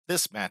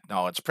This math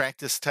knowledge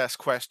practice test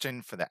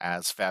question for the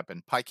ASVAB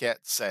and PiCAT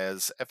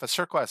says if a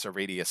circle has a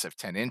radius of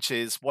 10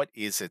 inches, what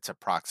is its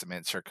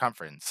approximate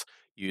circumference?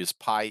 Use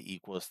pi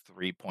equals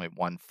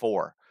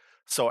 3.14.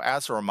 So,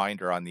 as a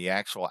reminder on the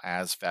actual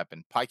ASVAB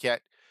and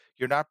PiCAT,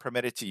 you're not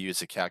permitted to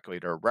use a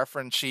calculator or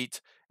reference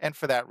sheet, and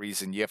for that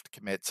reason, you have to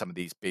commit some of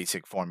these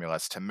basic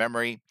formulas to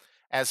memory.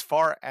 As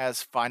far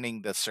as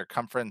finding the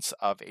circumference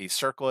of a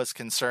circle is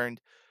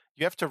concerned,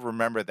 you have to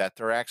remember that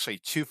there are actually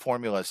two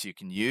formulas you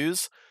can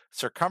use.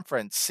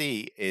 Circumference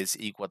C is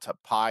equal to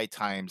pi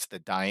times the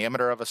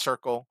diameter of a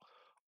circle,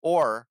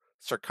 or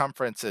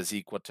circumference is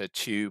equal to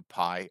 2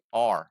 pi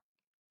r.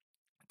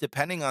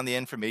 Depending on the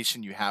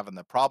information you have in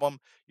the problem,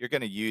 you're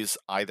going to use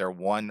either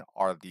one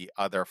or the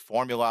other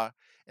formula.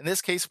 In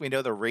this case, we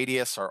know the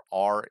radius or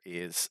r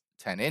is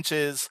 10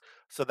 inches,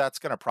 so that's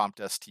going to prompt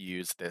us to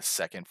use this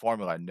second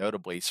formula.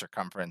 Notably,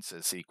 circumference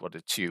is equal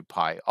to 2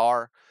 pi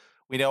r.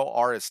 We know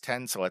r is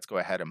 10, so let's go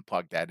ahead and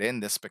plug that in.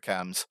 This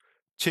becomes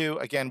 2.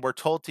 Again, we're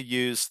told to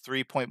use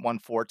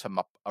 3.14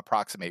 to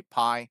approximate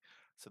pi,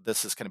 so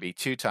this is going to be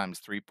 2 times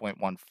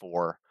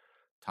 3.14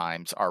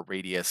 times our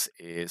radius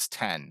is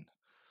 10.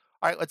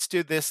 All right, let's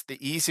do this the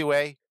easy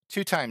way.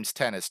 2 times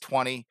 10 is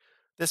 20.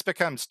 This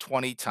becomes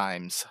 20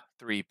 times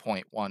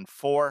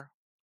 3.14.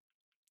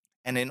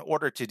 And in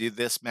order to do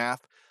this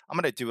math, I'm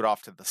going to do it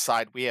off to the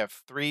side. We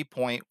have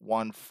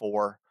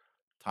 3.14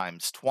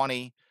 times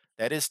 20.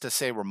 That is to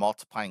say, we're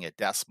multiplying a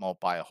decimal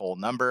by a whole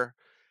number.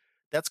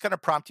 That's going to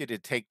prompt you to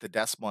take the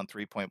decimal in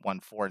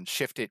 3.14 and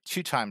shift it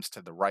 2 times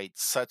to the right,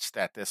 such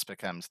that this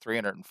becomes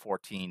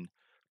 314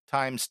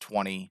 times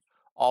 20,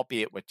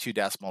 albeit with 2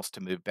 decimals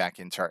to move back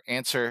into our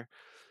answer.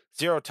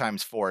 0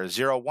 times 4 is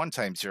 0, 1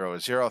 times 0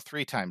 is 0,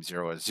 3 times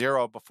 0 is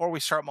 0. Before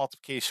we start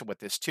multiplication with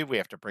this 2, we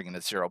have to bring in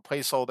a 0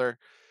 placeholder.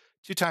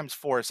 2 times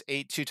 4 is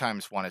 8, 2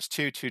 times 1 is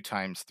 2, 2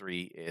 times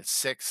 3 is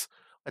 6.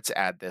 Let's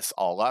add this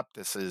all up.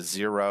 This is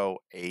 0,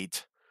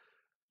 8,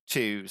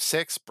 2,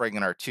 6. Bring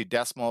in our 2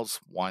 decimals,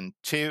 1,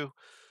 2.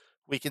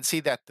 We can see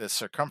that the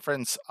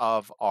circumference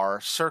of our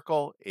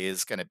circle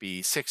is going to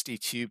be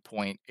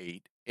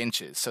 62.8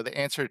 inches. So the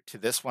answer to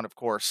this one, of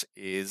course,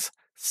 is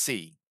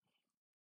C.